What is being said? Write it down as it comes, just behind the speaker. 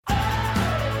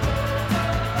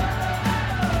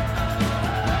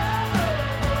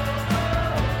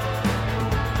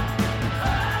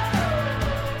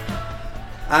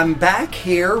I'm back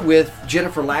here with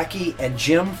Jennifer Lackey and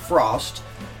Jim Frost,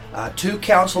 two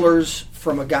counselors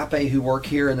from Agape who work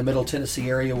here in the Middle Tennessee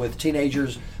area with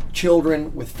teenagers,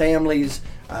 children, with families,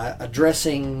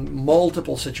 addressing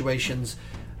multiple situations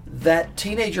that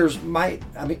teenagers might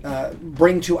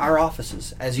bring to our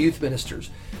offices as youth ministers.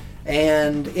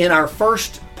 And in our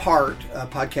first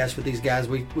podcast with these guys,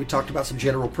 we talked about some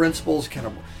general principles, kind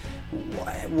of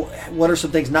what are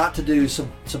some things not to do, some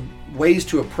ways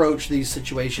to approach these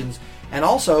situations, and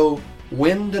also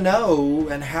when to know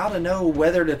and how to know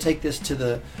whether to take this to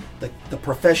the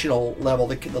professional level,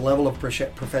 the level of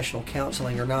professional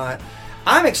counseling or not.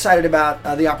 I'm excited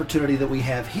about the opportunity that we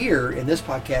have here in this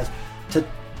podcast to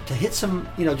hit some,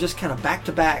 just kind of back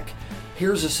to back.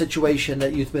 Here's a situation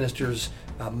that youth ministers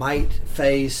might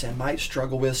face and might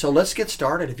struggle with. So let's get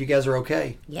started if you guys are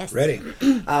okay. Yes. Ready.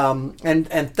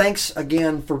 And thanks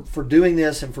again for doing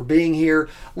this and for being here.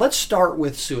 Let's start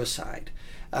with suicide.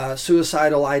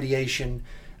 Suicidal ideation.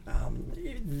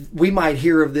 We might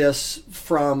hear of this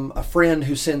from a friend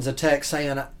who sends a text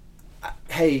saying,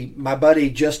 hey, my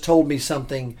buddy just told me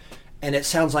something and it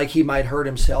sounds like he might hurt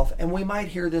himself. And we might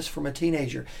hear this from a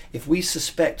teenager. If we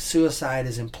suspect suicide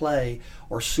is in play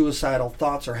or suicidal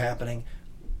thoughts are happening,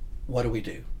 what do we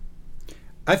do?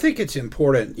 I think it's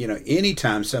important,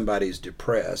 anytime somebody's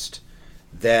depressed,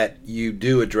 that you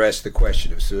do address the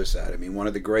question of suicide. I mean, one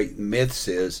of the great myths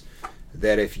is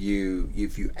that if you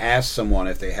ask someone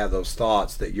if they have those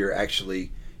thoughts, that you're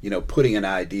actually, putting an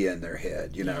idea in their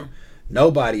head.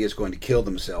 Nobody is going to kill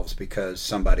themselves because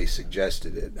somebody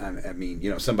suggested it. I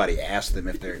mean, somebody asked them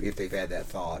if they've had that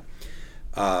thought.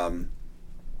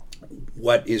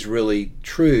 What is really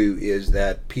true is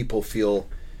that people feel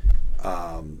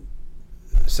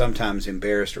sometimes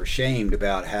embarrassed or shamed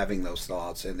about having those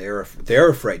thoughts, and they're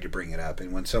afraid to bring it up.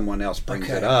 And when someone else brings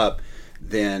it up,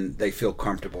 then they feel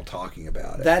comfortable talking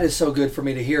about it. That is so good for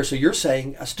me to hear. So you're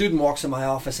saying a student walks in my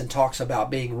office and talks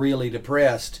about being really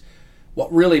depressed.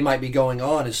 What really might be going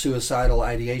on is suicidal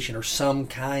ideation or some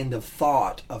kind of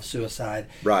thought of suicide.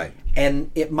 Right.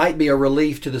 And it might be a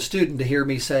relief to the student to hear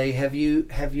me say, have you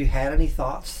had any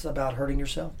thoughts about hurting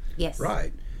yourself? Yes.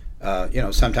 Right.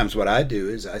 Sometimes what I do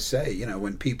is I say,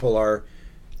 when people are,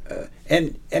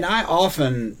 and I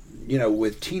often,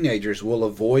 with teenagers will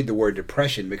avoid the word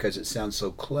depression because it sounds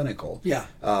so clinical. Yeah.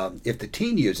 If the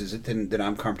teen uses it, then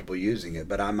I'm comfortable using it.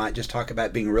 But I might just talk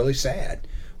about being really sad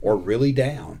or really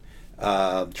down.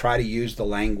 Try to use the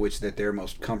language that they're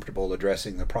most comfortable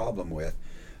addressing the problem with.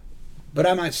 But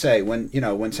I might say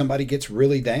when somebody gets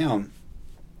really down,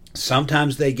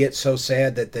 sometimes they get so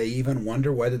sad that they even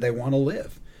wonder whether they want to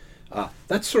live.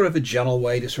 That's sort of a gentle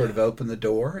way to sort of open the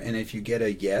door. And if you get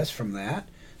a yes from that,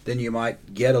 then you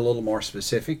might get a little more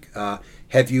specific.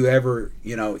 Have you ever,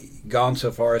 gone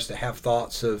so far as to have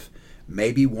thoughts of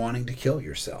maybe wanting to kill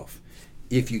yourself?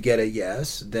 If you get a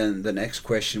yes, then the next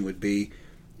question would be,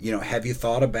 have you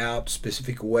thought about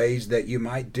specific ways that you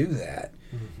might do that?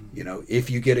 Mm-hmm. If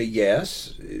you get a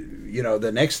yes,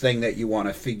 the next thing that you want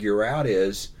to figure out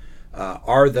is,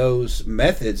 are those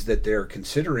methods that they're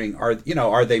considering, are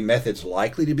they methods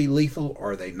likely to be lethal,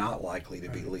 or are they not likely to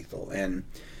be lethal? And,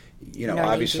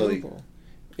 obviously...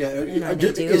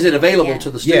 Is it available to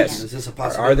the students? Yes. Is this a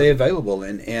possibility? Are they available?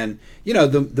 And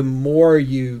the more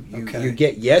you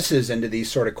get yeses into these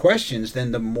sort of questions,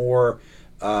 then the more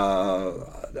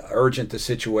urgent the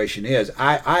situation is.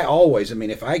 I always,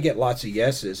 if I get lots of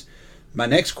yeses, my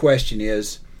next question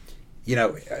is,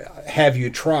 have you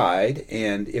tried?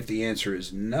 And if the answer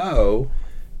is no,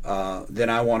 then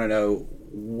I want to know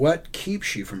what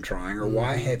keeps you from trying, or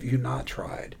why have you not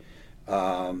tried?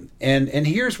 And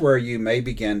here's where you may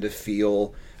begin to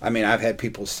feel. I've had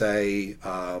people say,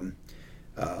 I'm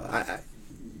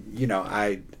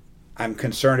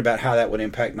concerned about how that would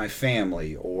impact my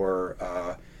family,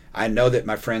 or I know that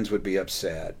my friends would be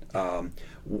upset.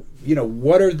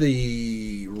 What are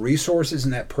the resources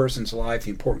in that person's life,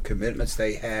 the important commitments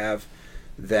they have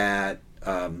that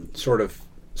sort of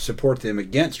support them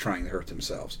against trying to hurt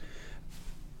themselves?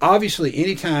 Obviously,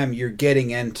 anytime you're getting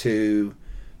into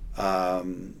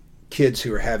kids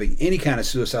who are having any kind of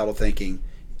suicidal thinking,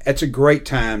 it's a great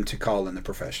time to call in the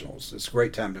professionals. It's a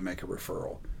great time to make a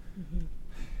referral. Mm-hmm.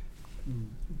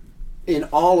 In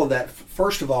all of that,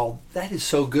 first of all, that is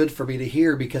so good for me to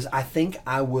hear, because I think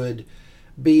I would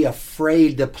be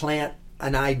afraid to plant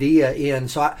an idea in.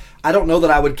 So I don't know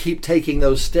that I would keep taking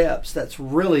those steps. That's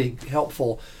really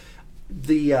helpful.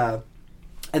 And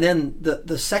then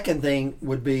the second thing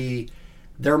would be,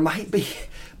 there might be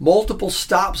multiple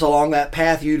stops along that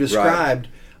path you described,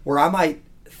 right, where I might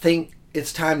think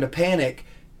it's time to panic,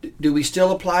 do we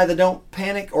still apply the don't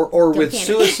panic, or with panic.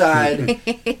 Suicide?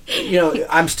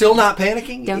 I'm still not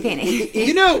panicking. Don't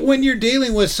panic. When you're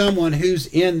dealing with someone who's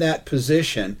in that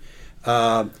position,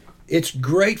 it's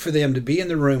great for them to be in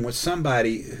the room with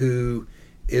somebody who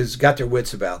is got their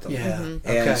wits about them, Yeah. Mm-hmm.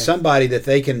 and somebody that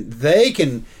they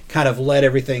can kind of let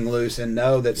everything loose and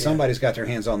know that somebody's got their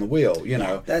hands on the wheel.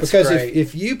 That's because great.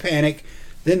 if you panic,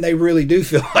 then they really do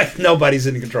feel like nobody's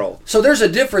in control. So there's a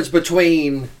difference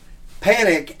between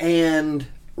panic and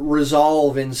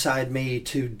resolve inside me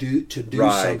to do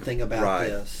Right, something about right.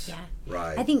 this. Yeah.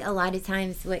 Right. I think a lot of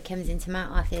times what comes into my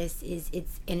office is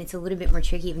it's a little bit more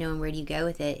tricky of knowing where do you go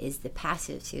with it, is the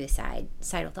passive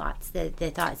suicidal thoughts, the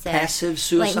thoughts that Passive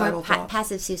suicidal more thoughts?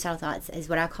 passive suicidal thoughts is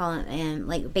what I call them, and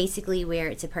like basically where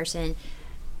it's a person,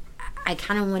 I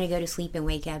kind of want to go to sleep and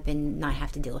wake up and not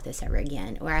have to deal with this ever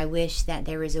again, or I wish that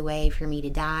there was a way for me to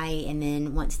die and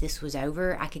then once this was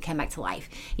over I could come back to life,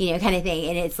 kind of thing.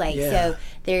 And it's like, so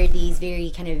there are these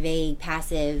very kind of vague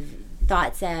passive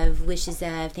thoughts of, wishes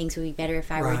of, things would be better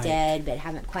if I were Right. dead, but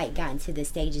haven't quite gotten to the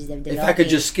stages of developing. If I could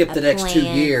just skip a the next 2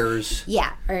 plan. years.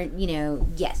 Yeah, or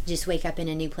yes, just wake up in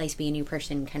a new place, be a new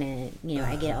person, kind of,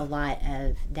 I get a lot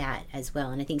of that as well.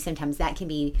 And I think sometimes that can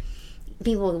be,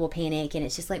 people will panic and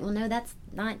it's just like, well, no, that's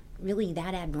not really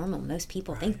that abnormal. Most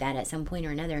people think that at some point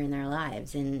or another in their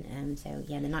lives. And so,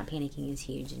 the not panicking is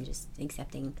huge, and just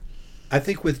accepting. I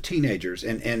think with teenagers,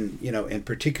 and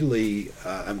particularly,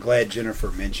 I'm glad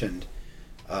Jennifer mentioned,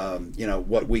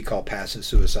 what we call passive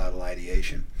suicidal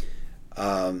ideation.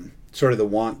 Sort of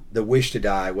the wish to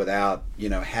die without,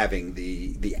 having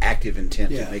the active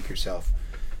intent to make yourself,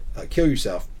 kill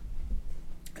yourself.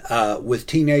 With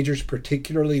teenagers,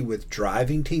 particularly with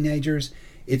driving teenagers,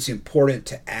 it's important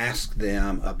to ask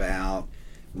them about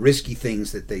risky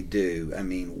things that they do. I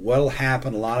mean, what'll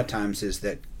happen a lot of times is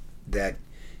that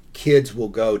kids will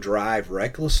go drive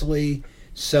recklessly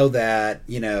so that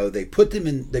they put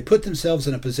themselves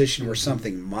in a position where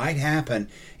something might happen,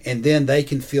 and then they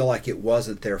can feel like it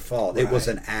wasn't their fault. It was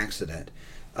an accident.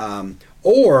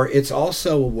 Or it's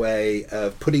also a way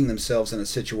of putting themselves in a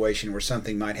situation where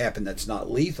something might happen that's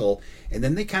not lethal, and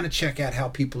then they kind of check out how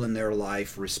people in their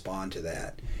life respond to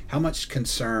that. How much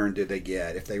concern did they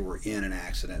get if they were in an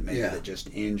accident, maybe that just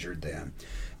injured them?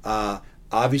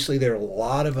 Obviously, there are a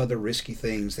lot of other risky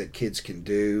things that kids can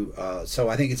do, so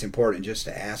I think it's important just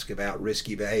to ask about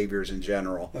risky behaviors in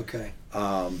general. Okay.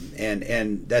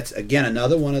 And that's, again,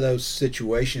 another one of those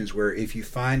situations where if you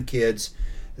find kids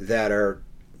that are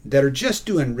just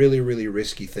doing really, really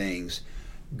risky things,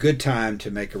 good time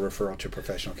to make a referral to a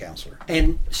professional counselor.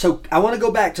 And so I want to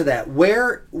go back to that.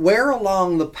 Where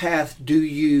along the path do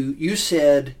you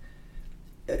said,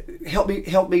 help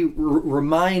me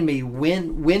remind me,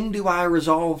 when do I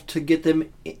resolve to get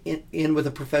them in with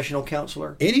a professional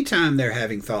counselor? Anytime they're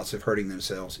having thoughts of hurting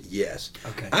themselves, yes.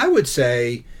 Okay. I would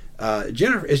say, as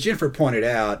Jennifer pointed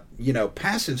out,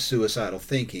 passive suicidal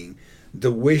thinking,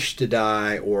 the wish to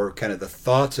die or kind of the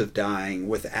thoughts of dying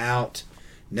without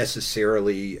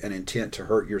necessarily an intent to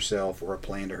hurt yourself or a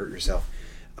plan to hurt yourself,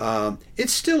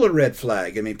 it's still a red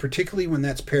flag. I mean, particularly when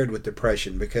that's paired with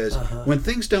depression, because when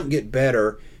things don't get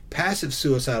better, passive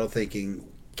suicidal thinking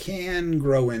can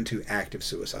grow into active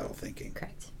suicidal thinking.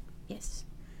 Correct. Yes.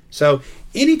 So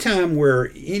anytime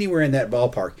we're anywhere in that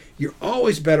ballpark, you're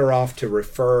always better off to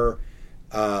refer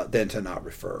than to not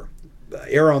refer.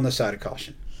 Err on the side of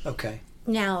caution. Okay.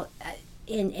 Now,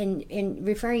 in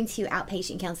referring to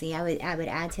outpatient counseling, I would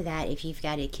add to that, if you've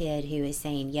got a kid who is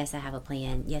saying, yes, I have a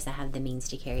plan, yes, I have the means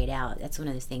to carry it out, that's one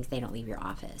of those things, they don't leave your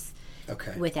office.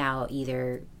 Okay. Without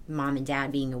either mom and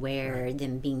dad being aware, or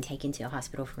them being taken to a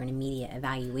hospital for an immediate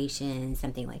evaluation,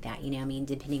 something like that.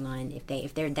 Depending on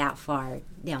if they're that far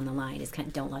down the line, it's kind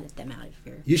of, don't let them out of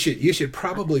your. You should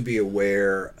probably be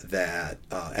aware that,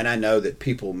 and I know that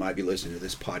people might be listening to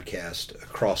this podcast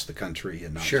across the country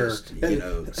and not just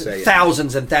say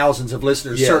thousands and thousands of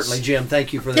listeners. Yes. Certainly, Jim.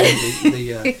 Thank you for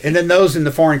the and then those in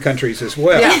the foreign countries as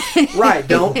well. Yeah, right.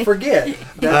 Don't forget.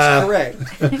 That's correct.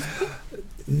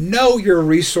 Know your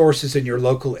resources in your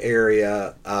local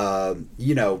area.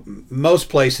 Most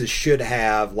places should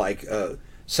have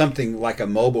something like a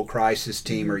mobile crisis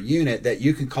team or unit that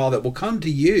you can call that will come to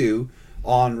you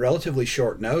on relatively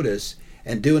short notice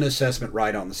and do an assessment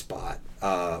right on the spot,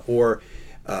 or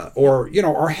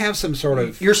have some sort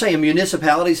of. You're saying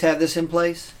municipalities have this in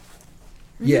place?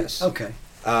 Yes. Okay.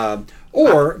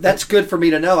 Or that's good for me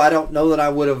to know. I don't know that I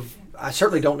would have. I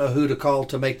certainly don't know who to call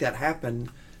to make that happen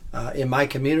in my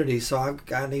community. So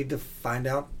I need to find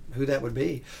out who that would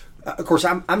be. Of course,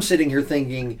 I'm sitting here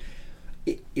thinking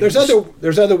there's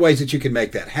other ways that you can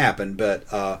make that happen, but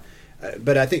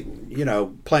but I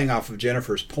think, playing off of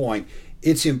Jennifer's point,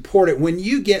 it's important when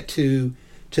you get to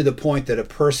the point that a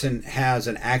person has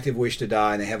an active wish to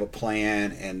die and they have a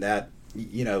plan, and that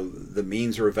the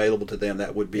means are available to them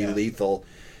that would be lethal.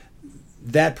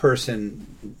 That person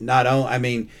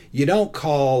you don't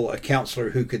call a counselor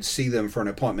who could see them for an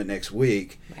appointment next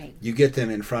week. Right. You get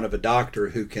them in front of a doctor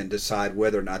who can decide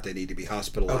whether or not they need to be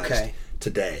hospitalized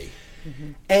today.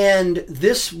 Mm-hmm. And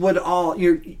this would all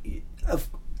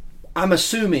I'm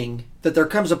assuming that there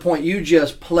comes a point you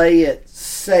just play it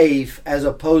safe as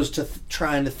opposed to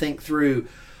trying to think through,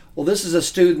 well, this is a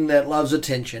student that loves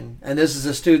attention, and this is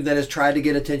a student that has tried to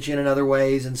get attention in other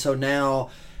ways, and so now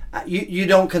you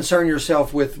don't concern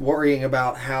yourself with worrying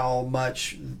about how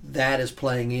much that is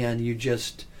playing in.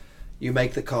 You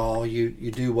make the call,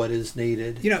 you do what is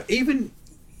needed.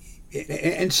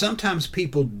 And sometimes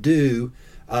people do.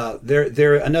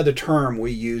 There another term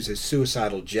we use is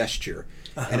suicidal gesture.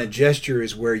 And a gesture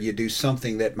is where you do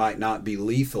something that might not be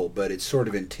lethal, but it's sort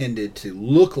of intended to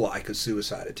look like a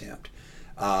suicide attempt.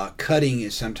 Cutting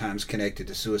is sometimes connected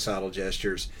to suicidal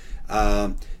gestures.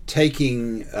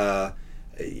 Taking, I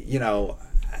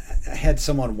had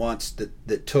someone once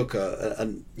that took a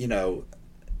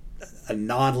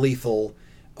non-lethal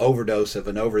overdose of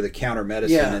an over-the-counter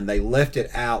medicine, and they left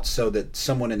it out so that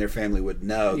someone in their family would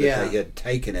know that they had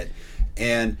taken it.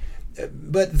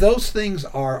 But those things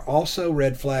are also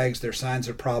red flags. They're signs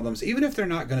of problems, even if they're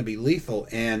not going to be lethal.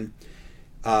 And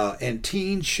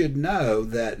teens should know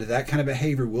that kind of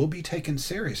behavior will be taken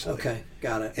seriously. Okay,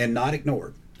 got it. And not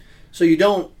ignored. So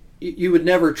you would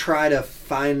never try to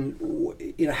find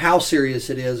how serious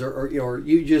it is, or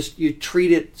you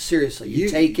treat it seriously. You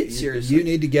take it seriously. You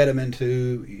need to get them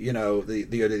into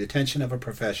the attention of a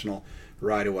professional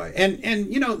right away.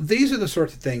 And these are the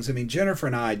sorts of things. I mean, Jennifer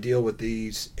and I deal with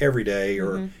these every day,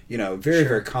 or very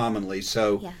very commonly.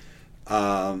 So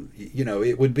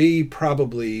it would be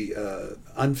probably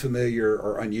unfamiliar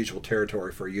or unusual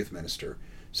territory for a youth minister.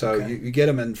 So you get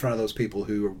them in front of those people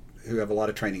who have a lot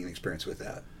of training and experience with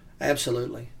that.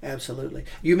 Absolutely.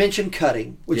 You mentioned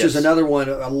cutting, which is another one.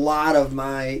 A lot of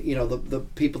my, the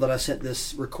people that I sent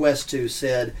this request to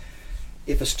said,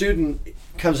 if a student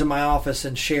comes in my office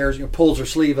and shares, pulls her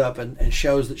sleeve up and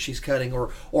shows that she's cutting,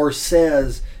 or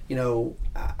says,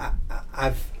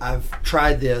 I've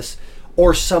tried this,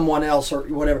 or someone else, or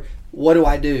whatever, what do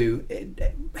I do?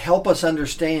 Help us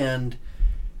understand.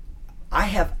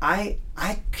 I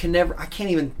can't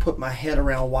even put my head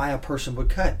around why a person would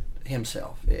cut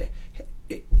himself.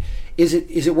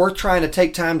 Is it worth trying to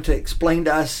take time to explain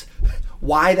to us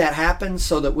why that happens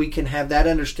so that we can have that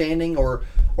understanding, or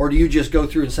do you just go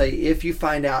through and say, if you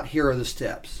find out, here are the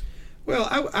steps? Well,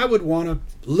 I would want to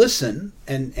listen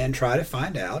and try to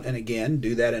find out, and again,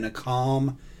 do that in a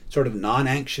calm, sort of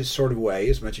non-anxious sort of way,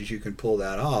 as much as you can pull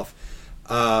that off.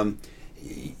 In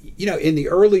the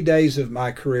early days of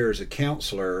my career as a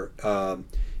counselor,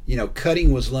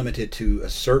 cutting was limited to a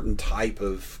certain type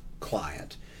of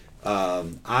client.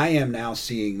 I am now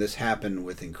seeing this happen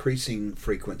with increasing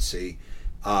frequency,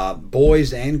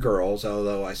 boys and girls,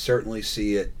 although I certainly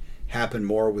see it happen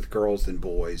more with girls than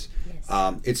boys.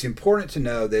 Yes. It's important to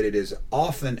know that it is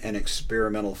often an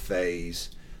experimental phase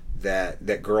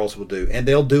that girls will do, and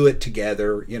they'll do it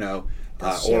together, They'll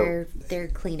share their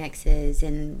Kleenexes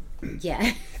and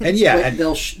and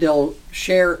they'll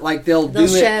share, like they'll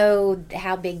show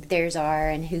how big theirs are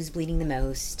and who's bleeding the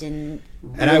most, and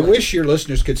I wish your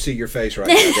listeners could see your face right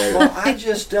now, David. Well, I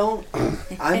just don't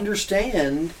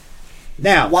understand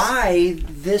now why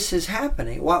this is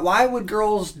happening. Why would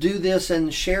girls do this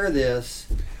and share this?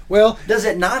 Well, does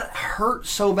it not hurt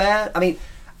so bad? I mean,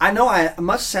 I know I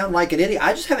must sound like an idiot.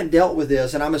 I just haven't dealt with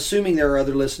this, and I'm assuming there are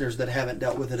other listeners that haven't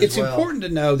dealt with it as well. It's important to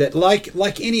know that,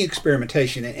 like any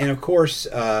experimentation, and of course,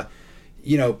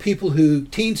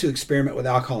 teens who experiment with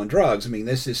alcohol and drugs, I mean,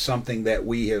 this is something that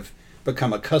we have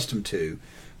become accustomed to.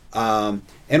 And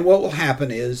what will happen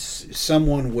is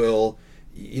someone will,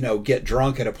 get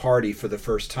drunk at a party for the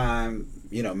first time,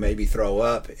 maybe throw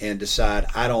up and decide,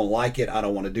 I don't like it, I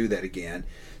don't want to do that again.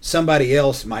 Somebody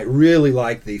else might really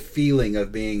like the feeling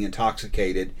of being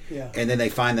intoxicated, and then they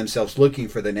find themselves looking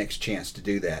for the next chance to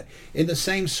do that. In the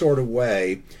same sort of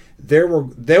way, there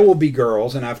will be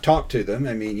girls, and I've talked to them,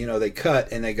 I mean, they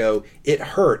cut and they go, it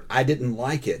hurt, I didn't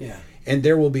like it. Yeah. And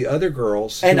there will be other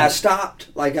girls I stopped.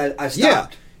 I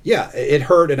stopped. Yeah, it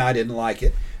hurt and I didn't like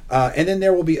it. And then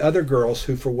there will be other girls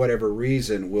who, for whatever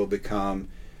reason, will become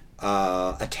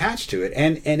attached to it,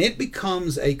 and it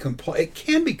becomes it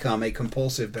can become a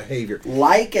compulsive behavior,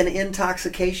 like an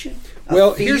intoxication.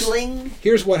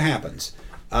 Here's what happens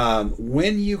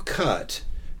when you cut.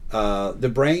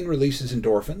 The brain releases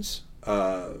endorphins,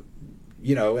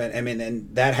 You know, and I mean,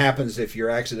 and that happens if you're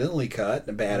accidentally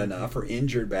cut bad enough or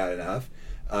injured bad enough,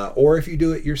 or if you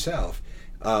do it yourself.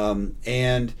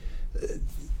 And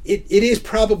it is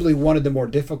probably one of the more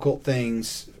difficult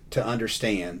things to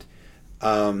understand.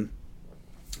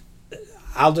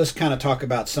 I'll just kind of talk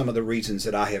about some of the reasons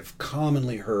that I have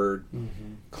commonly heard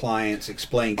clients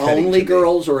explain cutting Only to me.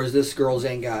 girls, or is this girls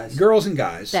and guys? Girls and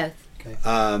guys. Both.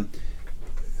 Okay.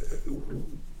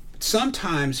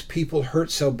 Sometimes people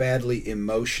hurt so badly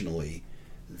emotionally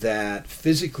that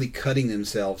physically cutting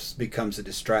themselves becomes a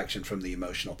distraction from the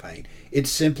emotional pain. It's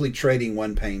simply trading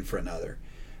one pain for another.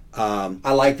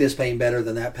 I like this pain better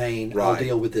than that pain. I'll Right.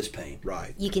 deal with this pain.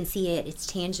 Right. You can see it, it's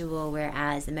tangible,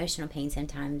 whereas emotional pain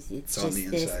sometimes it's It's on the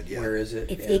just this, inside, yeah. Where is it?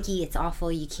 it's Yeah. icky, it's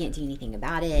awful, you can't do anything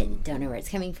about it, don't know where it's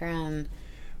coming from.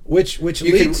 Which You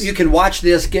leads... can watch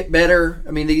this get better.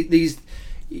 I mean, these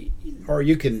Or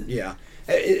you can, yeah.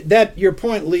 That your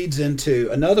point leads into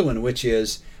another one, which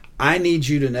is I need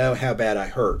you to know how bad I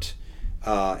hurt,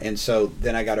 and so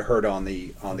then I got to hurt on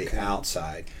the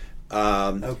outside.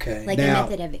 okay. Like Now- a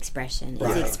method of expression.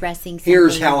 Right. It's expressing something.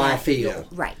 Here's how I that- feel. Yeah.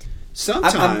 Right.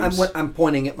 Sometimes I'm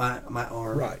pointing at my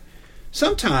arm. right.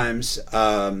 Sometimes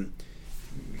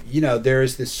you know,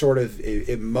 there's this sort of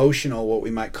emotional, what we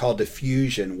might call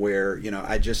diffusion, where you know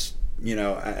I just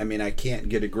I mean I can't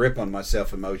get a grip on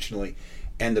myself emotionally,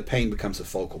 and the pain becomes a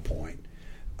focal point.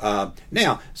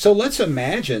 Now, so let's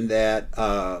imagine that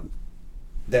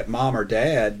that mom or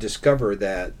dad discover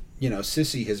that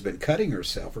Sissy has been cutting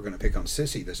herself. We're going to pick on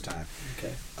Sissy this time.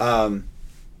 Okay.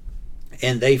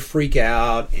 And they freak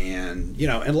out, and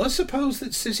and let's suppose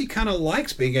that Sissy kind of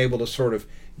likes being able to sort of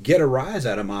get a rise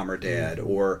out of mom or dad,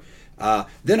 or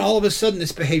then all of a sudden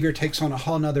this behavior takes on a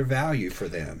whole nother value for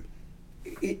them.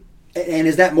 And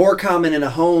is that more common in a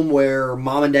home where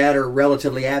mom and dad are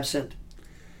relatively absent,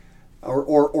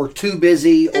 or too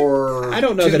busy, or I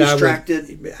don't know too that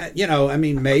distracted? I would, I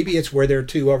mean, maybe it's where they're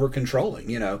too over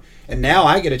controlling, and now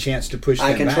I get a chance to push them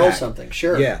I control back. something,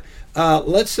 sure. Yeah.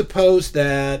 Let's suppose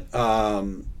that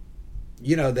that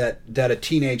a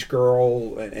teenage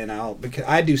girl, and because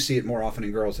I do see it more often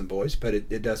in girls than boys, but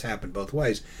it does happen both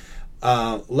ways.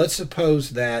 Let's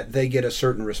suppose that they get a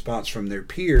certain response from their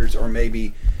peers, or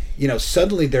maybe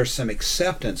suddenly there's some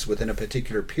acceptance within a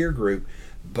particular peer group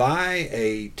by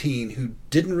a teen who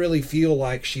didn't really feel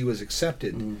like she was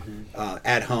accepted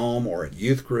at home or at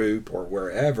youth group or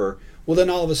wherever. Well,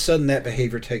 then all of a sudden that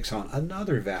behavior takes on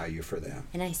another value for them.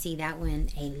 And I see that one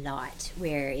a lot,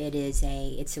 where it's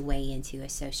a way into a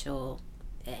social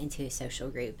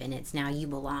group, and it's now you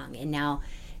belong, and now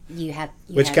you have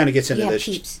Which kind of gets into this.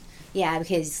 peeps. Yeah,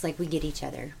 because like we get each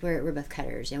other. We're both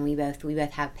cutters, and we both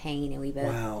have pain, and we both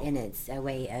Wow. and it's a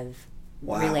way of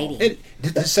Wow. relating.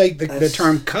 To say the That's-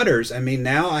 term cutters, I mean,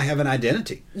 now I have an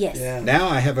identity. Yes. Yeah. Now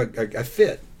I have a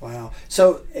fit. Wow.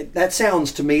 So that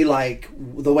sounds to me like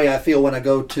the way I feel when I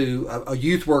go to a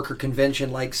youth worker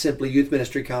convention like Simply Youth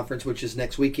Ministry Conference, which is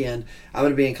next weekend. I'm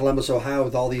going to be in Columbus, Ohio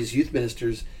with all these youth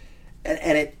ministers.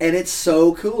 And it's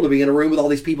so cool to be in a room with all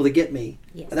these people that get me.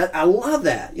 Yes. And I love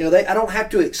that. I don't have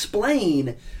to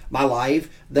explain my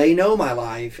life. They know my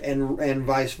life, and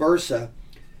vice versa.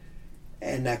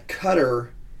 And a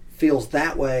cutter feels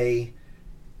that way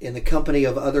in the company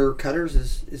of other cutters.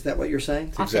 Is that what you're saying?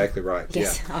 Often. Exactly right.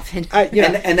 Yes, Yeah. often.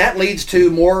 And that leads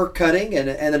to more cutting and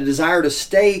a desire to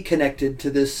stay connected to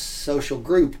this social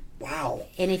group. Wow.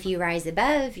 And if you rise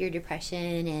above your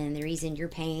depression and the reason your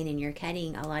pain and your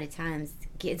cutting, a lot of times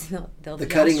kids they'll The be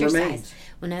cutting ostracized. remains.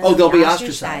 Well, no, Oh, they'll be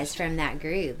ostracized ostracized. from that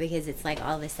group, because it's like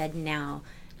all of a sudden now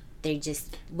they're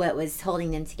just what was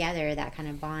holding them together. That kind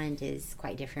of bond is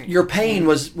quite different. Your pain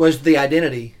was the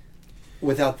identity.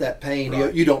 Without that pain,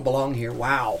 Right. you don't belong here.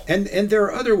 Wow. And there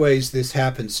are other ways this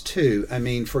happens too. I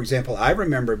mean, for example, I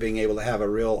remember being able to have a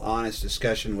real honest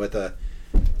discussion with an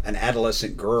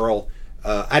adolescent girl.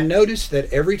 I noticed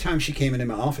that every time she came into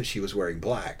my office, she was wearing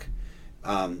black.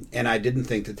 And I didn't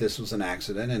think that this was an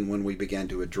accident. And when we began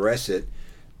to address it,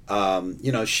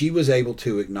 she was able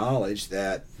to acknowledge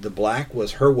that the black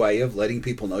was her way of letting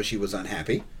people know she was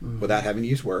unhappy without having to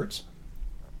use words.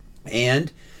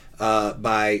 And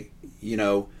by,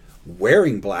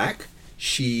 wearing black,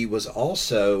 she was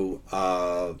also,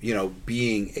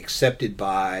 being accepted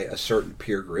by a certain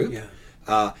peer group.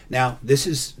 Yeah. Now, this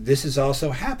has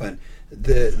also happened.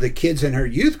 The kids in her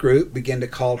youth group begin to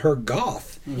call her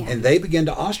goth, Yeah. and they begin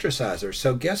to ostracize her.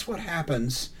 So guess what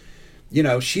happens?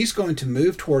 She's going to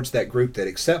move towards that group that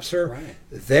accepts her. Right.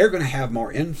 They're going to have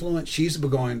more influence. She's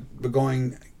going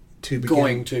to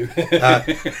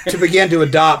begin to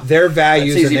adopt their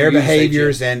values That's and easy their for you to say,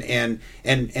 behaviors, Jim. and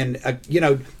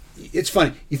it's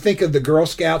funny. You think of the Girl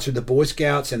Scouts or the Boy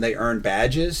Scouts, and they earn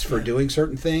badges for doing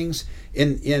certain things.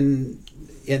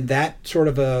 In that sort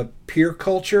of a peer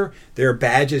culture, there are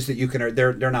badges that you can earn.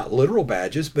 They're not literal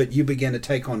badges, but you begin to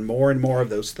take on more and more of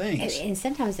those things. And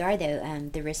sometimes there are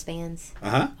the wristbands,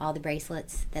 all the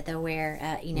bracelets that they'll wear.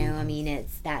 I mean,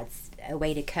 that's a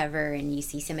way to cover. And you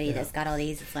see somebody that's got all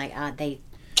these. It's like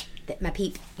my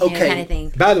peep, kind of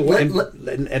thing. By the way,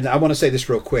 and I want to say this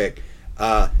real quick.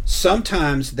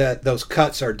 Sometimes those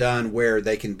cuts are done where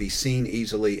they can be seen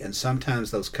easily, and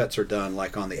sometimes those cuts are done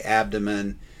like on the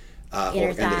abdomen or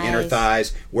in the inner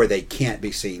thighs where they can't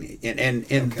be seen.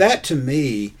 And that to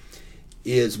me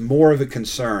is more of a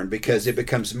concern because it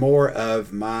becomes more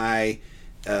of my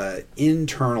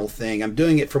internal thing. I'm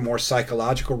doing it for more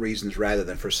psychological reasons rather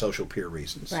than for social peer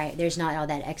reasons. Right. There's not all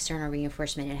that external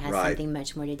reinforcement. It has something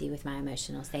much more to do with my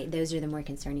emotional state. Those are the more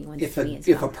concerning ones if to me as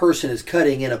well. If a person is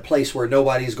cutting in a place where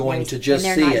nobody's going to just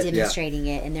see it. And they're not demonstrating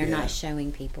it, and they're not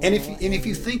showing people. And if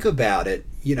you think about it,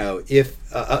 if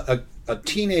a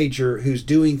teenager who's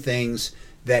doing things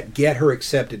that get her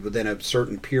accepted within a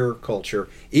certain peer culture,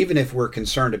 even if we're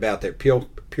concerned about their peer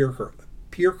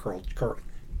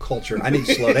culture. I need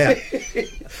to slow down.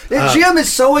 Jim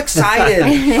is so excited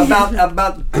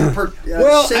about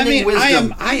sending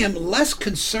wisdom. I am less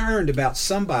concerned about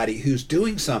somebody who's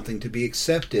doing something to be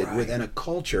accepted within a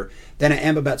culture than I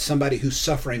am about somebody who's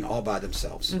suffering all by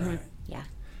themselves. Mm-hmm. Yeah,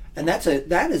 and that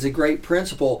is a great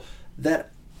principle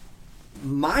that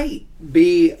might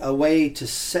be a way to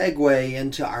segue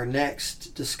into our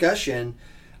next discussion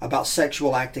about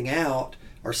sexual acting out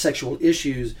or sexual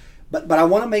issues. But I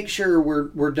want to make sure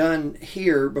we're done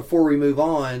here before we move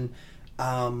on.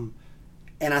 And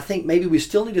I think maybe we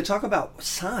still need to talk about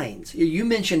signs. You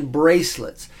mentioned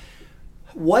bracelets.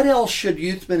 What else should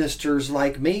youth ministers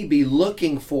like me be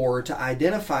looking for to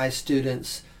identify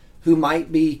students who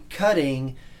might be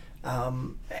cutting?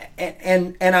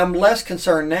 And I'm less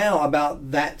concerned now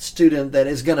about that student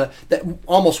that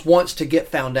almost wants to get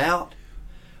found out.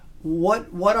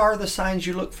 What are the signs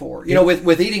you look for?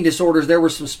 With eating disorders, there were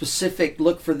some specific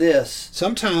look for this.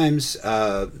 Sometimes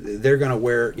they're going to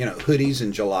wear hoodies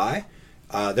in July.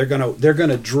 They're going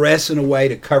to dress in a way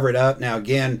to cover it up. Now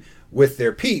again, with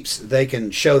their peeps, they can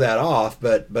show that off,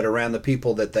 but around the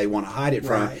people that they want to hide it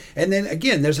from. Right. And then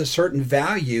again, there's a certain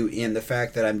value in the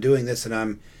fact that I'm doing this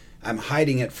and I'm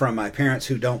hiding it from my parents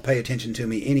who don't pay attention to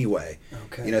me anyway.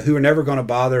 Okay. Who are never going to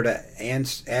bother to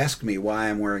ask me why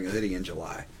I'm wearing a hoodie in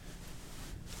July.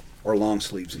 Or long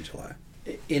sleeves in July.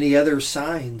 Any other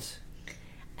signs?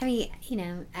 I mean,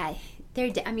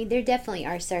 there definitely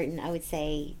are certain, I would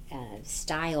say,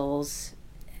 styles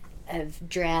of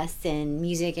dress and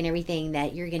music and everything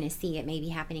that you're going to see it maybe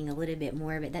happening a little bit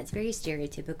more, but that's very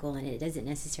stereotypical, and it doesn't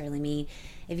necessarily mean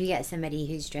if you got somebody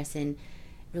who's dressing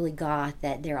really goth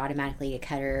that they're automatically a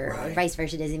cutter, or vice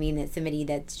versa. Doesn't mean that somebody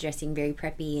that's dressing very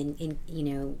preppy and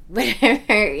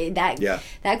whatever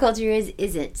that culture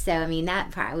isn't. So I mean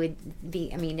that part would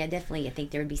be. I mean, I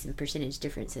think there would be some percentage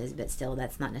differences, but still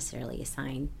that's not necessarily a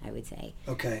sign, I would say.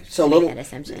 Okay, so that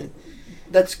assumption.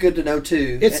 That's good to know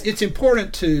too. It's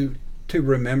important to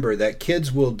remember that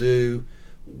kids will do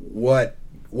what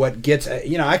gets.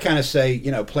 I kind of say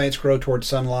plants grow toward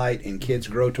sunlight and kids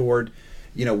grow toward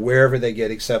wherever they get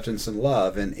acceptance and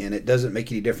love, and it doesn't make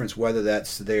any difference whether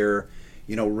that's their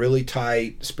really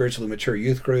tight spiritually mature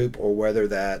youth group or whether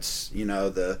that's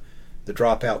the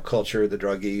dropout culture, the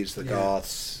druggies, the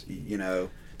goths, the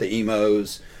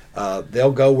emos.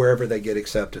 They'll go wherever they get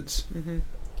acceptance. Mm-hmm.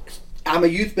 I'm a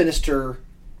youth minister.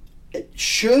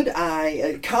 Should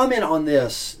I comment on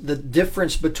this, the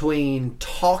difference between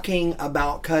talking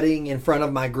about cutting in front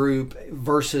of my group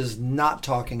versus not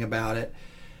talking about it?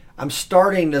 I'm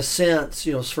starting to sense,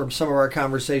 from some of our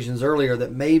conversations earlier,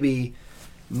 that maybe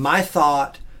my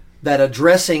thought that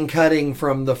addressing cutting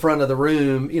from the front of the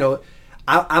room,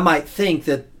 I might think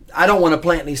that I don't want to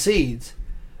plant any seeds,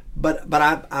 but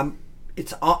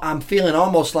I'm feeling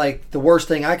almost like the worst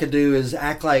thing I could do is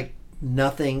act like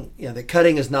nothing, that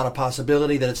cutting is not a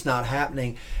possibility, that it's not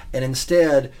happening, and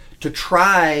instead to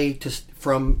try to,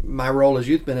 from my role as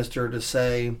youth minister, to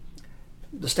say,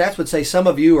 the stats would say some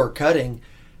of you are cutting.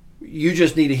 You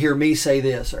just need to hear me say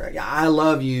this, or I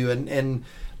love you, and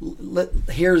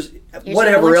here's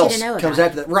whatever else comes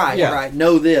after that. Right.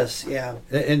 Know this,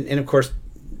 And of course,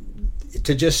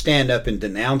 to just stand up and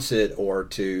denounce it, or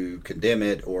to condemn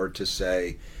it, or to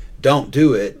say, "Don't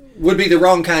do it," would be the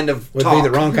wrong kind of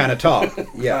talk.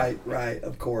 Yeah. Right.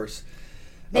 Of course.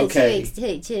 But okay.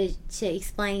 To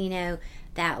explain,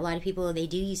 that a lot of people, they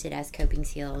do use it as coping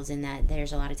skills, and that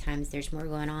there's a lot of times there's more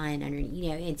going on under,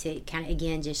 and to kind of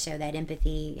again just show that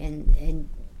empathy and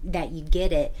that you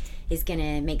get it is going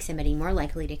to make somebody more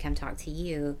likely to come talk to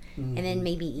you. And then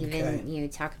maybe even,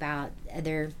 talk about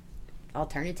other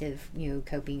alternative,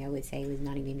 coping, I would say, would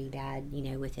not even be bad,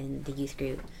 within the youth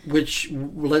group.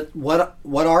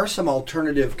 What are some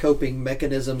alternative coping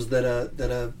mechanisms that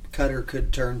a cutter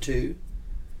could turn to?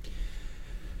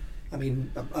 I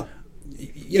mean,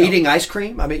 eating ice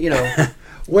cream? I mean,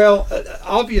 Well,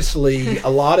 obviously, a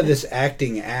lot of this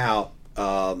acting out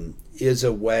is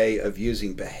a way of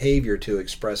using behavior to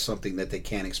express something that they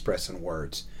can't express in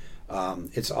words.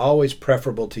 It's always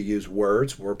preferable to use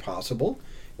words where possible.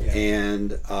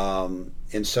 And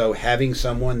so having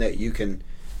someone that you can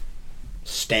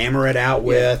stammer it out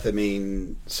with, I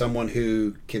mean, someone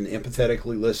who can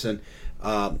empathetically listen.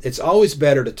 It's always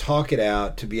better to talk it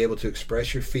out, to be able to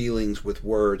express your feelings with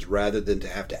words rather than to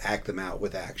have to act them out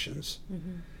with actions.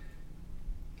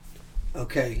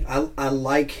 Okay, I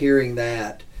like hearing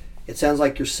that. It sounds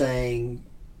like you're saying,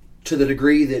 to the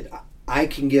degree that I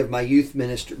can give my youth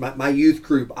ministry, my youth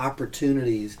group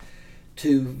opportunities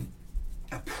to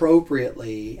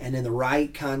appropriately and in the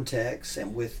right context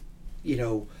and with,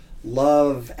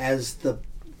 love as the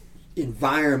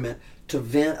environment, to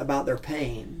vent about their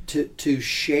pain, to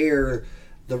share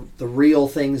the real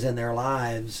things in their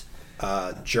lives.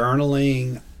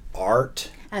 Journaling, art,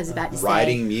 I was about to say,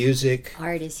 writing music.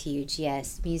 Art is huge,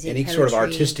 yes. Music, any poetry. sort of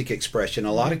artistic expression.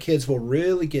 A lot of kids will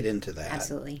really get into that.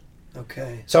 Absolutely.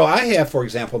 Okay. So I have, for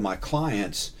example, my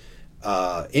clients,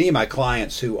 any of my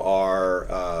clients who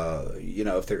are,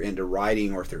 if they're into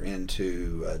writing or if they're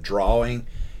into drawing,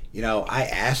 I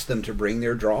ask them to bring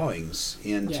their drawings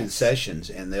into sessions,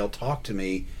 and they'll talk to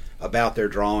me about their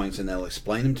drawings, and they'll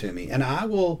explain them to me. And I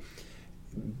will,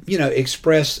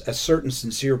 express a certain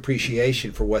sincere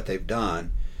appreciation for what they've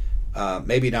done.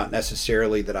 Maybe not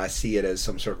necessarily that I see it as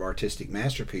some sort of artistic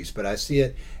masterpiece, but I see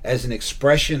it as an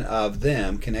expression of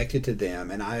them, connected to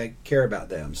them, and I care about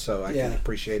them, so I can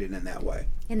appreciate it in that way.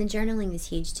 And the journaling is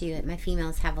huge too. My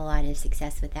females have a lot of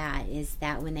success with that, is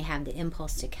that when they have the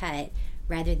impulse to cut,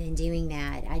 rather than doing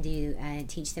that, I do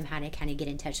teach them how to kind of get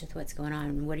in touch with what's going on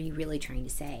and what are you really trying to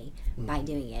say by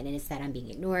doing it. And it's that I'm being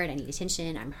ignored, I need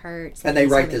attention, I'm hurt. And they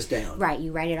write this down. Right,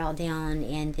 you write it all down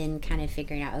and then kind of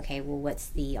figuring out, okay, well, what's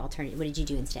the alternative? What did you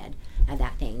do instead of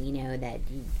that thing? That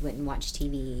you wouldn't watch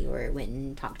TV or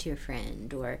wouldn't talk to a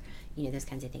friend or, those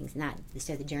kinds of things. And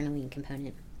so the journaling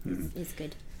component is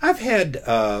good. I've had,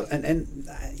 and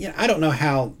I don't know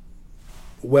how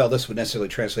well this would necessarily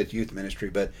translate to youth ministry,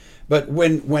 but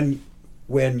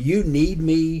when you need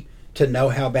me to know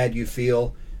how bad you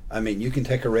feel, I mean, you can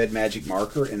take a red magic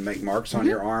marker and make marks on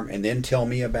your arm and then tell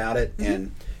me about it,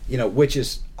 and which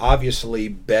is obviously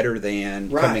better than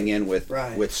coming in with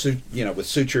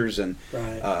sutures and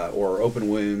or open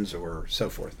wounds or so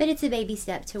forth. But it's a baby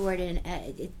step toward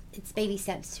it's baby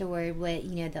steps toward what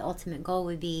the ultimate goal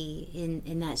would be,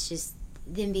 and that's just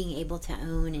them being able to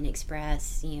own and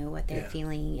express what they're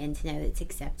feeling, and to know it's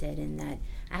accepted and that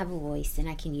I have a voice and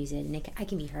I can use it and I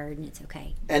can be heard and it's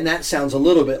okay. And that sounds a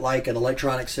little bit like an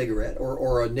electronic cigarette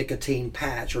or a nicotine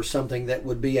patch or something that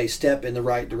would be a step in the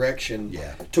right direction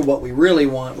to what we really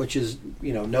want, which is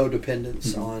no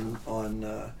dependence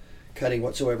on cutting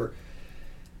whatsoever.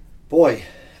 Boy,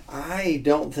 I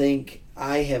don't think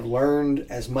I have learned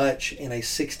as much in a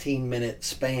 16-minute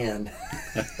span.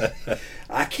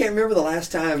 I can't remember the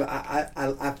last time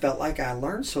I felt like I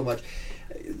learned so much.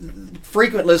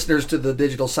 Frequent listeners to the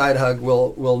Digital Side Hug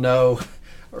will know,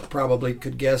 or probably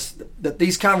could guess, that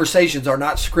these conversations are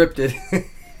not scripted.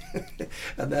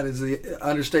 And that is the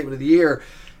understatement of the year.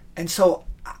 And so,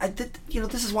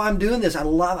 this is why I'm doing this.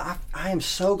 I am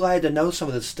so glad to know some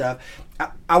of this stuff.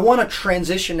 I want to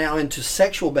transition now into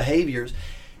sexual behaviors.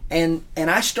 And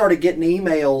I started getting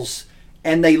emails,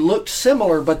 and they looked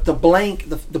similar, but the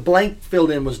blank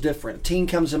filled in was different. A teen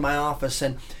comes in my office,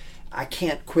 and I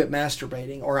can't quit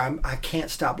masturbating, or I can't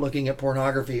stop looking at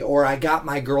pornography, or I got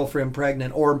my girlfriend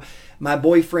pregnant, or my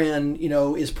boyfriend,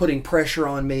 is putting pressure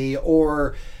on me,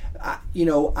 or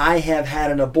I have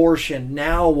had an abortion.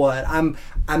 Now what?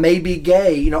 I may be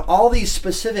gay. All these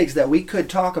specifics that we could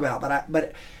talk about,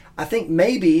 but I think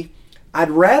maybe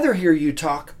I'd rather hear you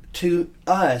talk to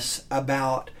us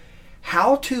about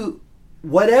how to,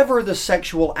 whatever the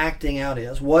sexual acting out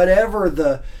is,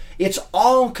 it's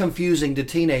all confusing to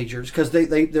teenagers because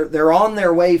they're on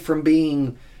their way from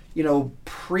being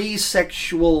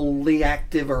pre-sexually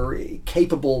active or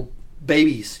capable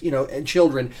babies and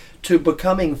children to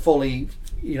becoming fully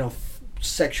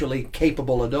sexually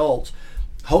capable adults,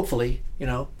 hopefully.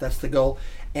 That's the goal,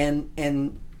 and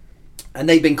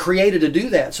they've been created to do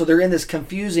that, so they're in this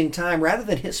confusing time. Rather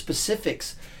than hit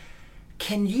specifics,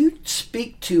 Can you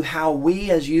speak to how we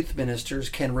as youth ministers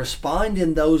can respond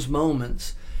in those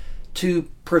moments to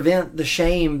prevent the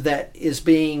shame that is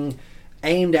being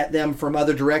aimed at them from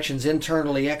other directions,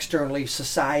 internally, externally,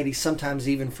 society, sometimes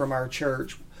even from our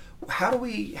church? How do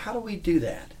we do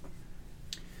that?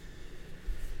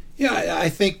 Yeah, I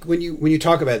think when you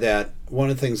talk about that,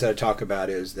 one of the things that I talk about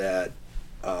is that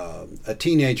a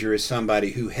teenager is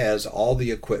somebody who has all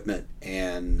the equipment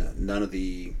and none of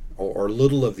the or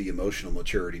little of the emotional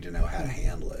maturity to know how to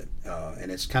handle it.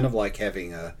 And it's kind of like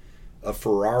having a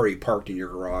Ferrari parked in your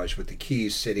garage with the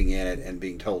keys sitting in it and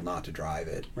being told not to drive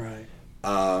it. Right.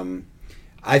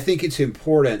 I think it's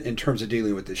important in terms of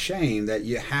dealing with the shame that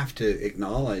you have to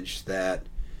acknowledge that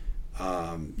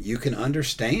you can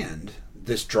understand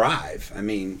this drive. I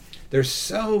mean, there's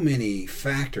so many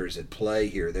factors at play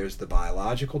here. There's the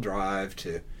biological drive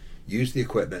to use the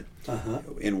equipment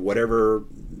in whatever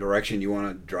direction you want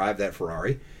to drive that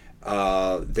Ferrari.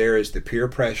 There is the peer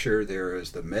pressure. There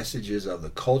is the messages of the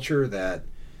culture that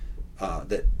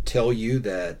tell you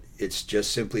that it's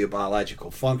just simply a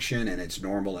biological function and it's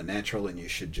normal and natural and you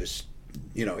should just,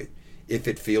 if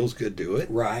it feels good, do it.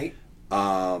 Right.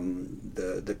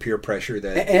 The peer pressure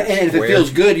that and if it feels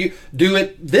good, you do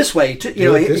it this way too.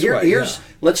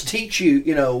 Let's teach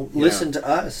you. Listen to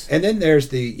us. And then there's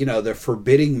the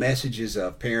forbidding messages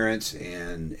of parents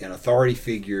and authority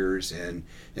figures, and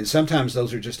sometimes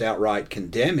those are just outright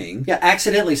condemning. Yeah,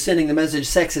 accidentally sending the message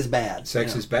sex is bad.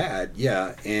 Sex is bad.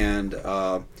 Yeah, and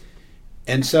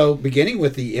so beginning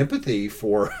with the empathy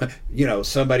for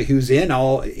somebody who's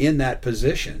in that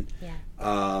position. Yeah.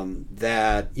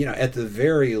 That at the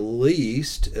very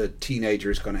least a teenager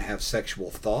is going to have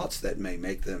sexual thoughts that may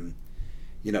make them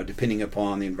depending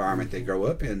upon the environment they grow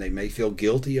up in, they may feel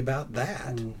guilty about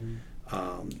that.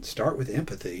 Start with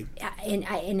empathy. And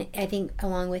I think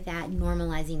along with that,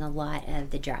 normalizing a lot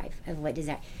of the drive of what does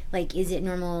that, like, is it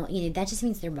normal? That just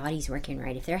means their body's working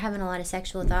right. If they're having a lot of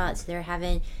sexual thoughts, they're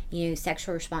having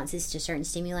sexual responses to certain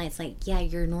stimuli, it's like, yeah,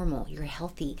 you're normal, you're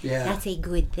healthy. Yeah, that's a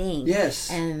good thing.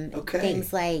 Yes. Okay.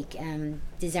 Things like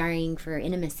desiring for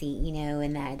intimacy,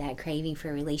 and that craving for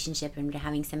a relationship and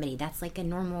having somebody, that's like a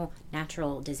normal,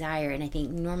 natural desire. And I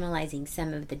think normalizing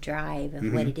some of the drive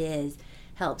of what it is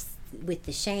helps with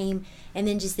the shame, and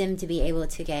then just them to be able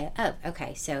to go, oh,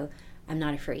 okay, so I'm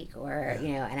not a freak, or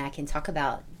and I can talk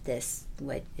about this,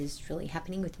 what is really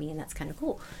happening with me, and that's kind of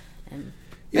cool. And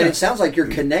it sounds like you're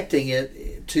connecting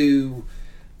it to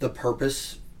the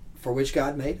purpose for which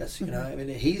God made us. I mean,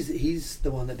 He's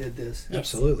the one that did this. Yes.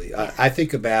 Absolutely. Yeah. I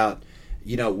think about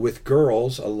with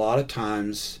girls a lot of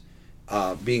times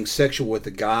being sexual with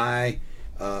a guy.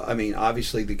 I mean,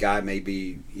 obviously the guy may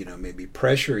be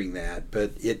pressuring that,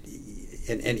 but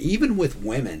and even with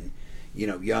women,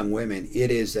 young women,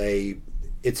 it's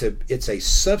a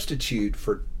substitute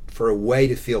for a way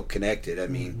to feel connected. I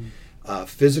mean,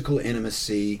 physical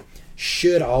intimacy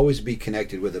should always be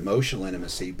connected with emotional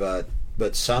intimacy, but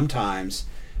sometimes,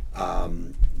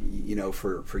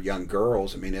 for young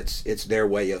girls, I mean, it's their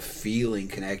way of feeling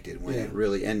connected when it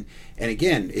really, and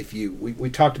again, we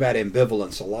talked about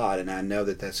ambivalence a lot, and I know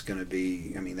that's going to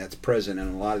be, that's present in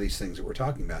a lot of these things that we're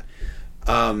talking about.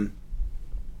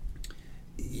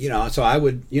 So I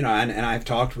would, and I've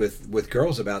talked with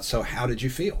girls about, so how did you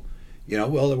feel?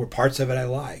 Well, there were parts of it I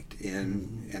liked,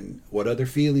 and what other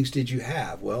feelings did you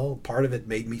have? Well, part of it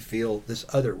made me feel this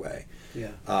other way.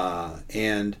 Yeah.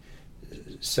 And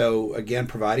so again,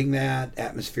 providing that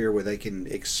atmosphere where they can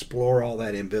explore all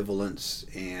that ambivalence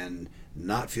and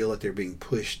not feel that they're being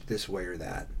pushed this way or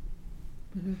that.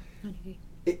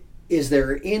 Is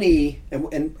there any,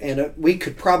 and we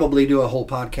could probably do a whole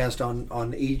podcast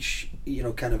on each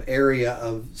kind of area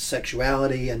of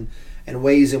sexuality and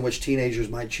ways in which teenagers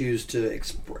might choose to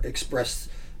express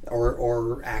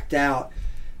or act out.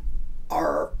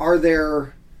 Are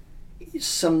there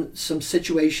some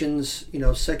situations,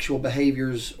 sexual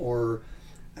behaviors, or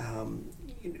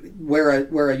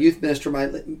where a youth minister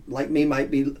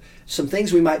might be some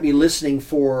things we might be listening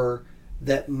for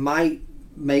that might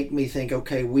make me think,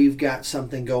 okay, we've got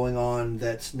something going on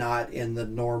that's not in the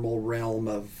normal realm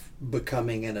of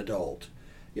becoming an adult.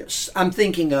 Yes, I'm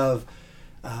thinking of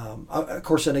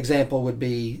course, an example would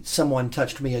be someone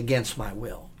touched me against my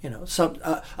will. Some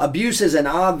abuse is an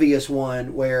obvious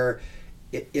one where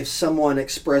if someone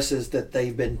expresses that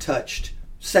they've been touched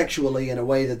sexually in a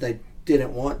way that they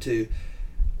didn't want to,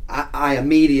 I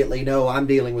immediately know I'm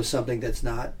dealing with something that's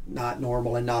not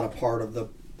normal and not a part of the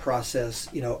process.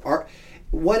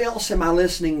 What else am I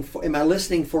listening for? Am I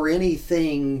listening for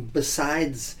anything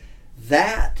besides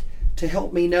that to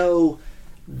help me know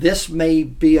this may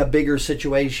be a bigger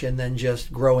situation than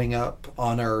just growing up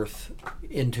on Earth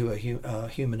into a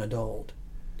human adult.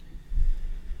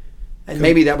 And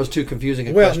maybe that was too confusing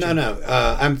a question. No.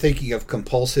 I'm thinking of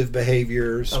compulsive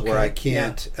behaviors where I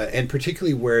can't, and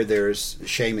particularly where there's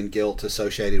shame and guilt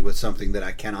associated with something that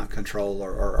I cannot control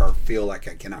or feel like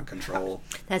I cannot control.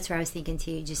 That's what I was thinking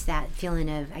too, just that feeling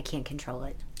of I can't control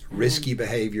it. Risky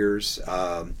behaviors.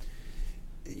 Can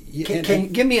you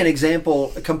give me an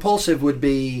example? Compulsive would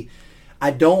be,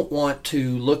 I don't want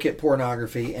to look at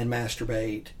pornography and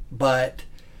masturbate, but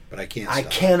I can't. I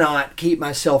cannot keep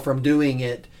myself from doing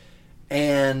it,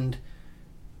 and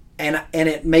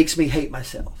it makes me hate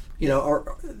myself.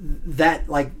 Or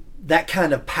that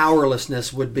kind of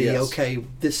powerlessness would be okay.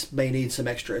 This may need some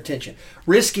extra attention.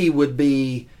 Risky would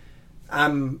be,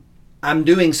 I'm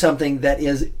doing something that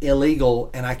is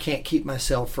illegal and I can't keep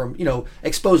myself from,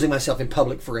 exposing myself in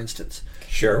public, for instance.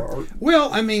 Sure.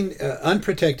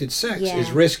 Unprotected sex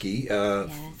is risky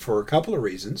for a couple of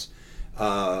reasons.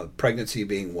 Pregnancy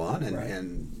being one,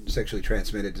 and sexually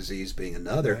transmitted disease being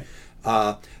another.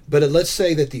 Right. But let's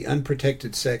say that the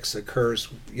unprotected sex occurs,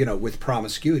 with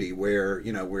promiscuity, where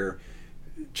we're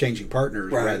changing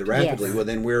partners rather rapidly. Yes. Well,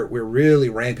 then we're really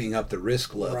ramping up the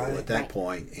risk level at that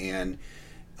point, and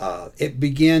it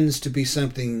begins to be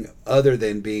something other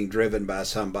than being driven by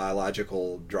some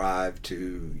biological drive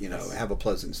to, have a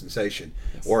pleasant sensation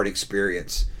or an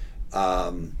experience.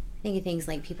 Think of things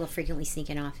like people frequently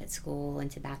sneaking off at school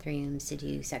into bathrooms to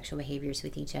do sexual behaviors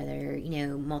with each other,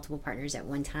 multiple partners at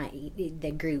one time,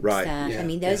 the group stuff. Yeah. I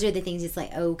mean, those are the things. It's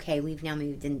like, okay, we've now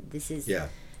moved and this is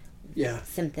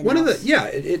something one else. Of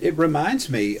the it reminds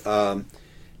me,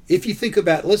 if you think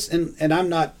about, and I'm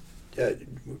not,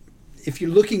 if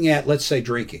you're looking at, let's say,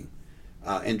 drinking,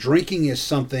 and drinking is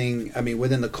something,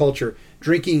 within the culture,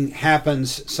 drinking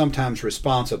happens sometimes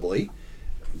responsibly,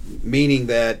 meaning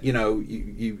that,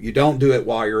 you don't do it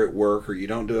while you're at work or you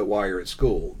don't do it while you're at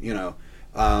school,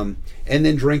 and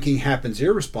then drinking happens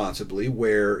irresponsibly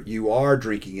where you are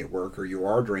drinking at work or you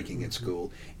are drinking at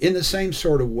school. In the same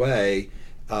sort of way,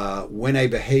 when a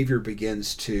behavior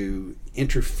begins to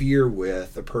interfere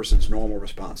with a person's normal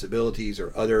responsibilities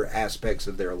or other aspects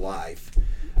of their life,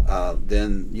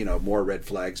 then more red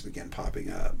flags begin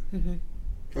popping up. Mm-hmm.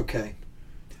 Okay.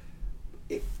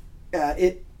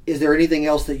 Is there anything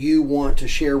else that you want to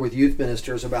share with youth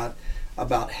ministers about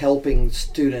helping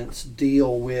students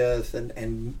deal with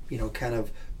and kind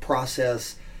of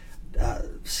process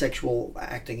sexual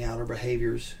acting out or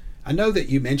behaviors? I know that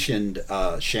you mentioned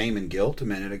shame and guilt a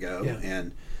minute ago,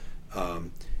 and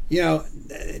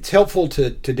it's helpful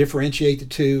to differentiate the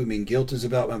two. Guilt is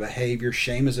about my behavior,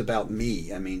 shame is about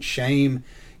me. Shame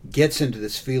gets into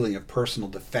this feeling of personal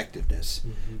defectiveness.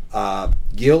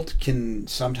 Mm-hmm. Guilt can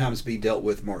sometimes be dealt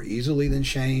with more easily than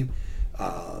shame.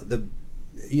 I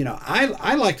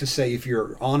like to say if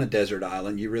you're on a desert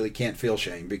island, you really can't feel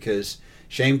shame because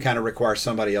shame kind of requires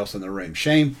somebody else in the room.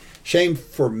 Shame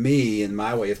for me, in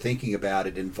my way of thinking about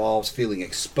it, involves feeling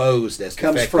exposed as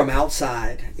comes defective. From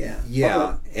outside.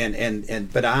 Yeah,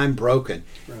 but I'm broken.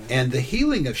 Right. And the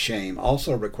healing of shame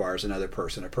also requires another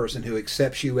person, a person who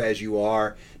accepts you as you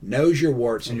are, knows your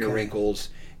warts and your wrinkles,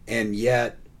 and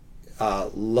yet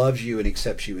loves you and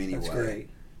accepts you anyway. That's great.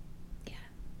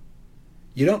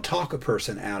 You don't talk a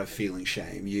person out of feeling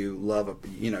shame. You love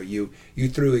you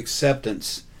through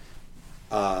acceptance.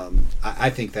 I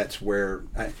think that's where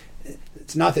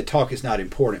it's not that talk is not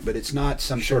important, but it's not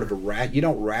some sort of you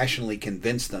don't rationally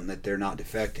convince them that they're not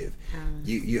defective.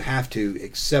 You have to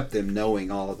accept them knowing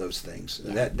all of those things.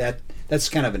 That's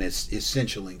kind of an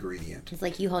essential ingredient. It's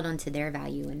like you hold on to their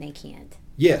value and they can't.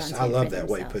 Yes, I love that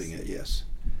way of putting it. Yes.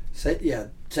 Say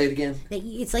it again.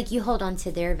 It's like you hold on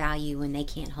to their value when they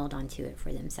can't hold on to it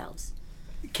for themselves.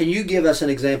 Can you give us an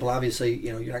example? Obviously,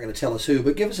 you're not going to tell us who,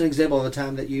 but give us an example of a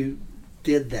time that you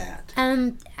did that.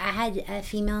 I had a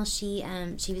female. She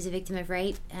was a victim of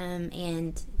rape,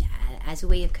 and as a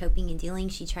way of coping and dealing,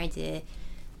 she tried to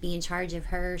be in charge of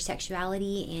her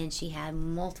sexuality, and she had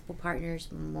multiple partners,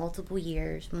 multiple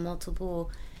years, multiple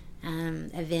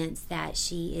events that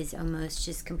she is almost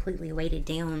just completely weighted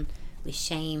down with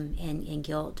shame and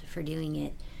guilt for doing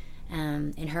it.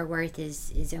 And her worth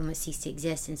is almost ceased to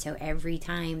exist. And so every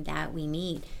time that we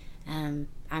meet, I'm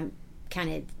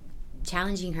kind of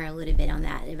challenging her a little bit on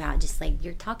that, about just like,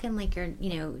 you're talking like you're,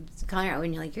 calling her out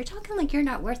when you're like, you're talking like you're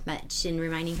not worth much, and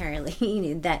reminding her like,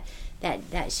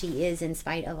 that she is, in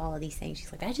spite of all of these things.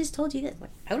 She's like, I just told you that. Like,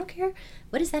 I don't care.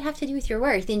 What does that have to do with your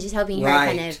worth? And just helping her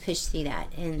kind of push through that.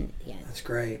 And that's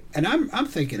great. And I'm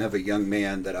thinking of a young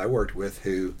man that I worked with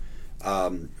who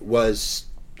was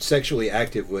sexually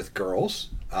active with girls,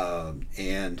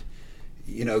 and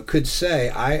could say,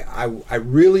 I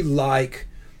really like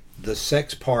the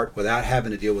sex part without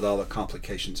having to deal with all the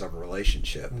complications of a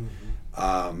relationship.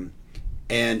 Mm-hmm.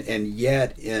 And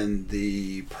yet in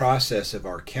the process of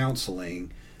our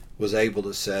counseling was able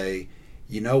to say,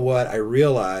 you know what, I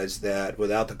realize that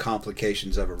without the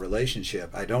complications of a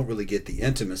relationship, I don't really get the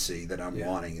intimacy that I'm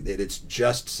wanting, that it's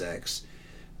just sex.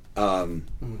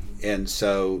 And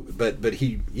so, but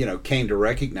he, came to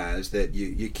recognize that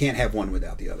you can't have one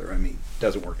without the other. I mean, it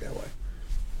doesn't work that way.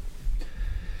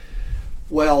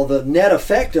 Well, the net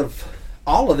effect of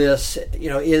all of this,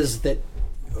 is that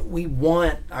we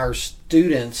want our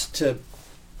students to,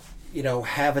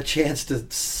 have a chance to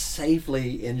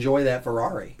safely enjoy that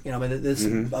Ferrari. This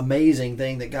amazing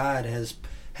thing that God has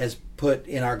put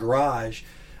in our garage.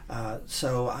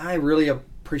 So I really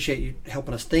appreciate you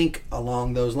helping us think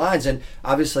along those lines. And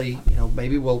obviously,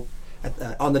 maybe we'll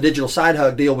on the Digital Side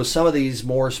Hug deal with some of these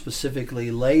more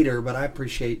specifically later. But I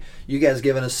appreciate you guys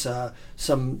giving us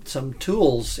some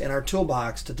tools in our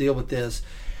toolbox to deal with this.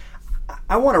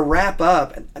 I want to wrap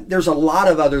up. There's a lot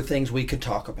of other things we could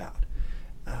talk about.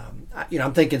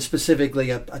 I'm thinking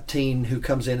specifically a teen who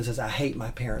comes in and says, "I hate my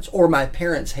parents," or "My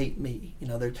parents hate me."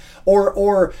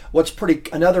 Or what's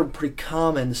another pretty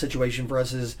common situation for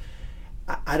us is,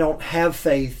 I don't have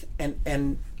faith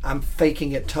and I'm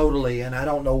faking it totally, and I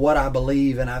don't know what I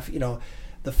believe, and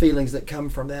the feelings that come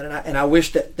from that, and I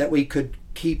wish that we could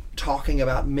keep talking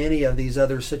about many of these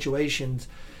other situations.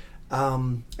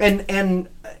 And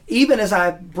even as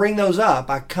I bring those up,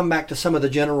 I come back to some of the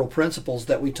general principles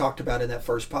that we talked about in that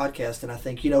first podcast. And I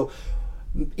think,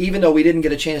 even though we didn't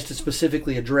get a chance to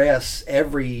specifically address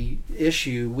every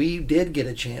issue, we did get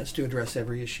a chance to address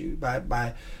every issue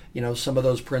by some of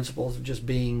those principles of just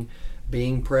being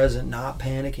present, not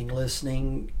panicking,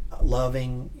 listening,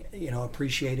 loving,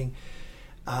 appreciating,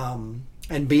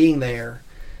 and being there.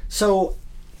 So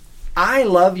I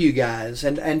love you guys,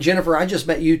 and Jennifer, I just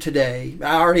met you today.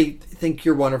 I already think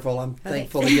you're wonderful. I'm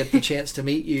thankful to get the chance to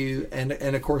meet you, and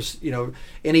of course,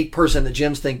 any person that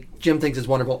Jim thinks is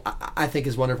wonderful, I think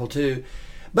is wonderful too.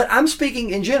 But I'm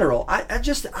speaking in general.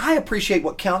 I appreciate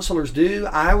what counselors do.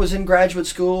 I was in graduate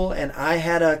school, and I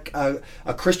had a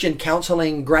Christian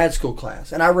counseling grad school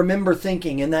class, and I remember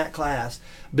thinking in that class,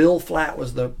 Bill Flatt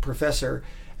was the professor,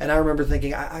 and I remember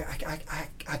thinking,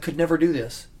 I could never do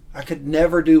this. I could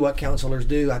never do what counselors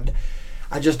do.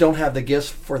 I just don't have the gifts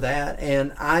for that.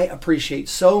 And I appreciate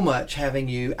so much having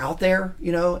you out there,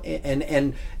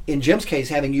 and in Jim's case,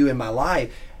 having you in my life.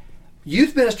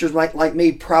 Youth ministers like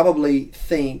me probably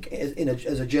think,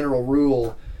 as a general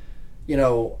rule,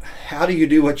 how do you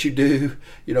do what you do?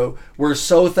 We're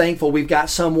so thankful we've got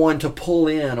someone to pull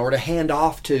in or to hand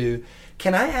off to.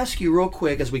 Can I ask you real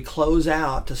quick as we close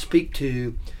out to speak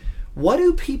to, what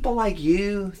do people like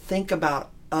you think about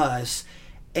us?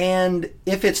 And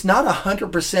if it's not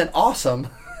 100% awesome,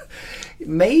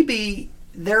 maybe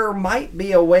there might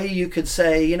be a way you could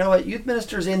say, youth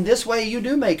ministers, in this way you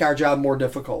do make our job more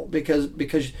difficult,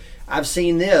 because I've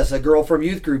seen this, a girl from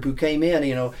youth group who came in,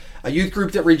 a youth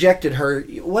group that rejected her,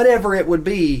 whatever it would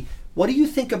be. What do you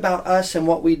think about us and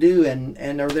what we do, and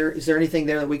is there anything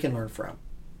there that we can learn from?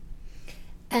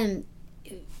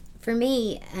 For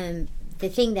me, the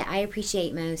thing that I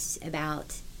appreciate most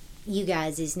about you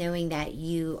guys is knowing that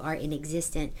you are in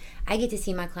existence. I get to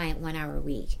see my client 1 hour a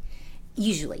week.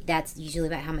 That's usually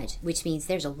about how much, which means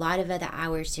there's a lot of other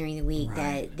hours during the week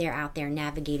that they're out there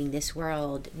navigating this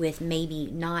world with maybe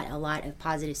not a lot of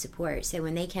positive support. So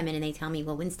when they come in and they tell me,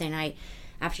 well, Wednesday night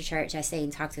after church, I stay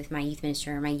and talk with my youth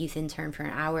minister or my youth intern for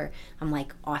an hour, I'm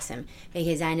like, awesome.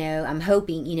 Because I'm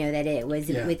hoping, that it was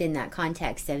within that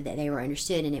context of that they were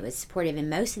understood and it was supportive. And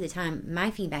most of the time, my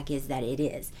feedback is that it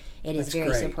is. It is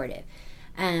very supportive.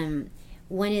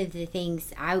 One of the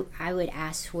things I would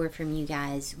ask for from you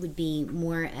guys would be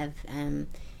more of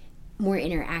more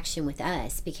interaction with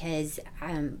us, because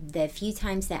the few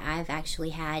times that I've actually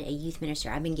had a youth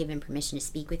minister, I've been given permission to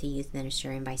speak with a youth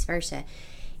minister and vice versa.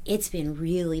 It's been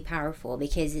really powerful,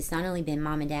 because it's not only been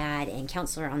mom and dad and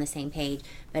counselor on the same page,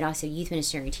 but also youth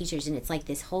minister and teachers, and it's like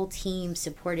this whole team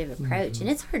supportive approach. And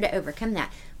it's hard to overcome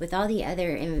that with all the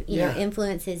other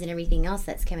influences and everything else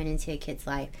that's coming into a kid's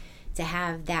life. To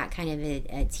have that kind of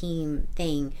a team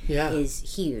thing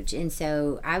is huge. And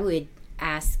so I would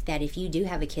ask that if you do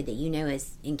have a kid that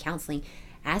is in counseling,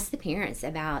 ask the parents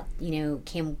about,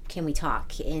 can we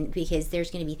talk? And because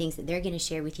there's going to be things that they're going to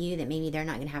share with you that maybe they're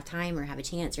not going to have time or have a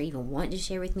chance or even want to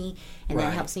share with me. And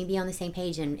that helps me be on the same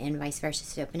page, and vice versa.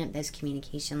 So open up those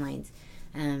communication lines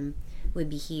would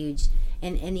be huge.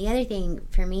 And the other thing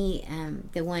for me,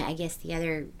 I won't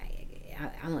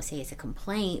say it's a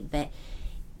complaint, but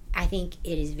I think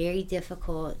it is very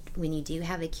difficult when you do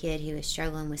have a kid who is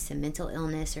struggling with some mental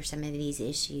illness or some of these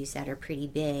issues that are pretty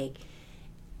big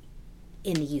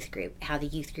in the youth group, how the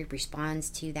youth group responds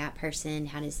to that person,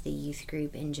 how does the youth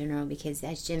group in general, because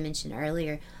as Jim mentioned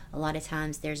earlier, a lot of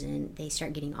times they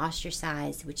start getting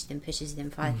ostracized, which then pushes them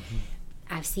farther.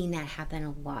 I've seen that happen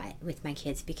a lot with my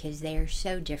kids because they are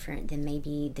so different than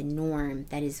maybe the norm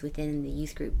that is within the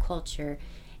youth group culture,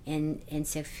 and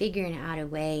so figuring out a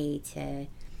way to,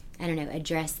 I don't know,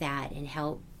 address that and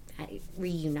help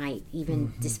reunite,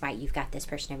 even despite you've got this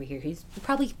person over here who's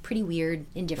probably pretty weird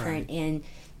and different, and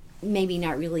maybe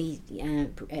not really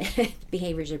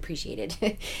behaviors appreciated.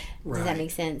 Does that make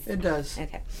sense? It does.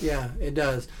 Okay. Yeah, it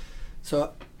does.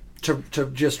 So to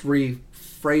just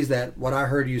rephrase that, what I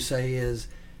heard you say is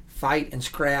fight and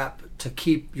scrap to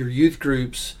keep your youth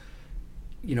groups,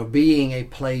 being a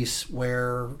place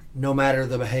where no matter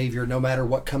the behavior, no matter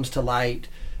what comes to light,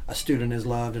 a student is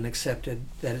loved and accepted,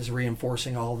 that is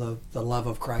reinforcing all the love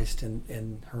of Christ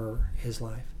in his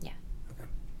life. Yeah.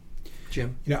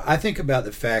 Jim? I think about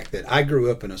the fact that I grew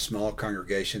up in a small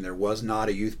congregation. There was not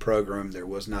a youth program. There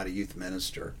was not a youth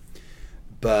minister.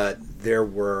 But there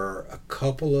were a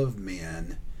couple of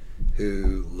men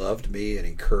who loved me and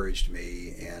encouraged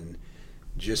me and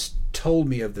just told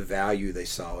me of the value they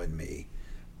saw in me.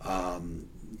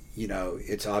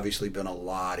 It's obviously been a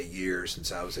lot of years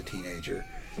since I was a teenager.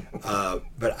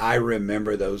 But I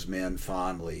remember those men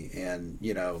fondly, and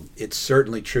it's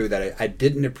certainly true that I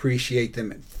didn't appreciate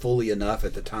them fully enough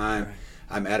at the time. Right.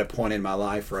 I'm at a point in my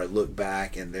life where I look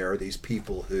back and there are these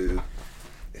people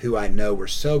who I know were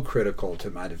so critical to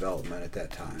my development at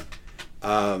that time.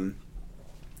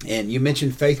 And you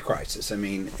mentioned faith crisis. I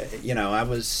mean, I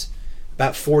was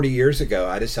about 40 years ago,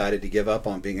 I decided to give up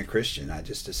on being a Christian. I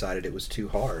just decided it was too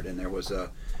hard, and there was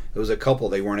a couple.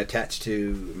 They weren't attached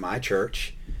to my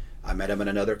church. I met them in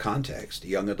another context, a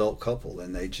young adult couple,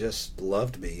 and they just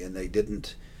loved me, and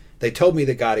they told me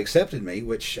that God accepted me,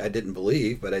 which I didn't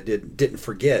believe, but I didn't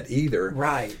forget either.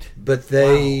 Right. But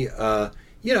they,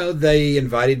 they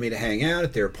invited me to hang out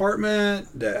at their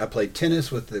apartment. I played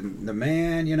tennis with the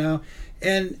man,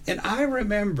 and I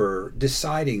remember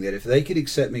deciding that if they could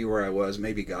accept me where I was,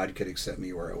 maybe God could accept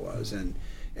me where I was. And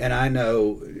I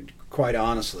know, quite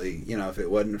honestly, if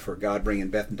it wasn't for God bringing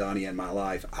Beth and Donnie in my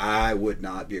life, I would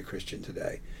not be a Christian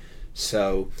today.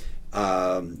 So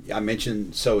I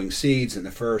mentioned sowing seeds in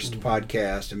the first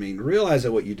podcast. I mean, realize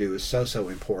that what you do is so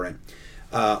important.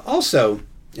 Also,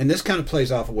 and this kind of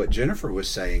plays off of what Jennifer was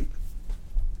saying,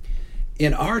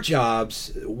 in our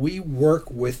jobs, we work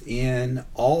within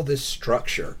all this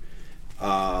structure.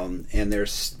 And there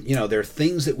are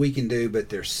things that we can do, but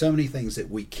there's so many things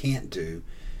that we can't do.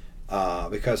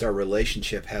 Because our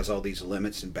relationship has all these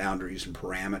limits and boundaries and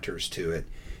parameters to it.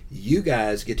 You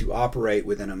guys get to operate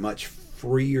within a much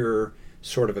freer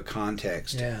sort of a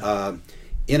context. Yeah.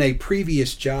 In a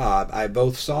previous job, I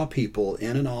both saw people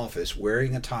in an office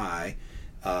wearing a tie,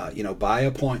 by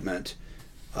appointment,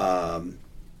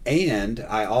 and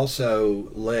I also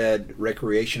led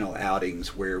recreational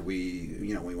outings where we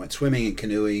went swimming and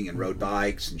canoeing and rode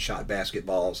bikes and shot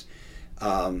basketballs.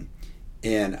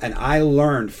 And I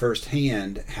learned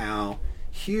firsthand how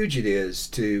huge it is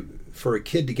for a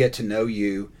kid to get to know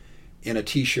you in a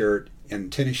t-shirt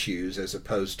and tennis shoes as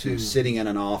opposed to sitting in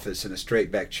an office in a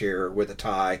straight back chair with a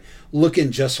tie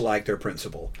looking just like their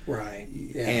principal. Right.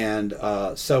 Yeah.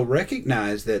 And so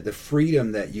recognize that the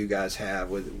freedom that you guys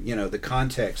have with the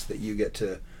context that you get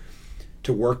to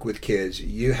work with kids,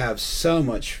 you have so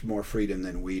much more freedom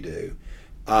than we do.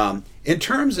 In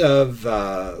terms of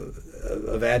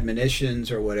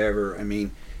admonitions or whatever, I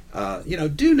mean,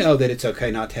 do know that it's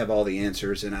okay not to have all the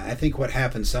answers. And I think what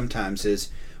happens sometimes is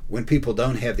when people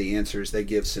don't have the answers, they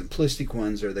give simplistic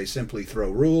ones, or they simply throw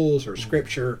rules or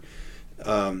scripture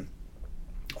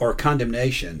or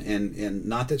condemnation. And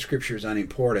not that scripture is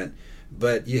unimportant,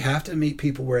 but you have to meet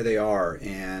people where they are.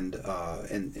 And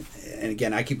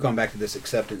again, I keep going back to this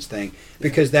acceptance thing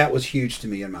because that was huge to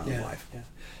me in my own life.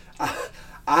 Yeah.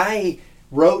 I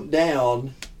wrote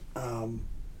down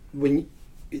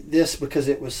because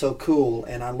it was so cool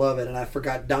and I love it, and I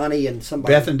forgot Donnie and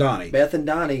somebody. Beth and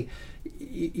Donnie.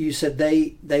 You said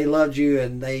they loved you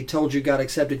and they told you God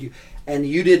accepted you, and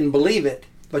you didn't believe it,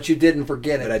 but you didn't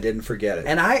forget it. But I didn't forget it.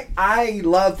 And I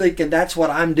love thinking that's what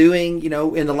I'm doing,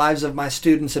 in the lives of my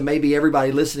students, and maybe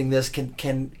everybody listening to this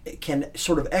can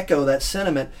sort of echo that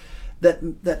sentiment.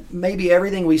 That maybe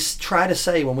everything we try to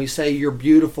say when we say you're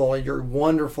beautiful and you're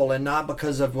wonderful, and not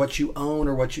because of what you own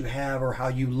or what you have or how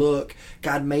you look.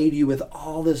 God made you with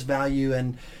all this value,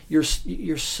 and you're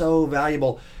so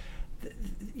valuable.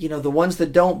 the ones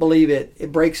that don't believe it,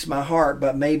 it breaks my heart,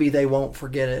 but maybe they won't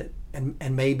forget it.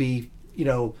 And maybe,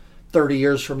 30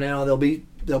 years from now, they'll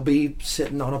be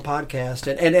sitting on a podcast.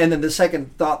 And then the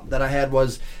second thought that I had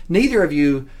was, neither of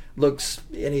you looks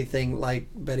anything like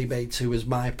Betty Bates, who was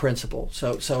my principal.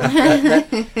 So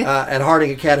at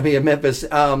Harding Academy of Memphis.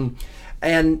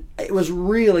 And it was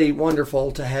really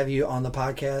wonderful to have you on the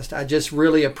podcast. I just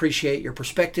really appreciate your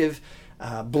perspective,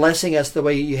 blessing us the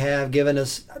way you have, given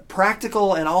us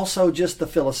practical and also just the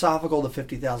philosophical, the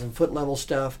 50,000 foot level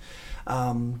stuff.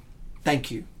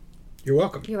 Thank you. You're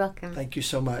welcome. You're welcome. Thank you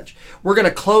so much. We're going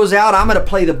to close out. I'm going to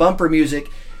play the bumper music,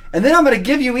 and then I'm going to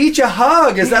give you each a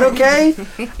hug. Is that okay?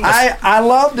 I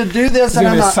love to do this. Is it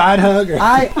a side hug? Or?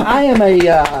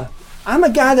 I'm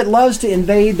a guy that loves to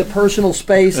invade the personal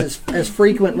space as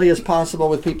frequently as possible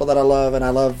with people that I love, and I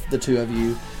love the two of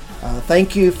you.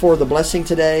 Thank you for the blessing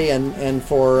today and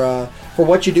for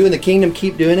what you do in the kingdom.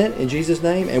 Keep doing it in Jesus'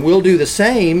 name. And we'll do the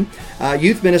same,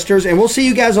 youth ministers. And we'll see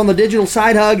you guys on the Digital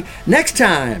Side Hug next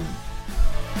time.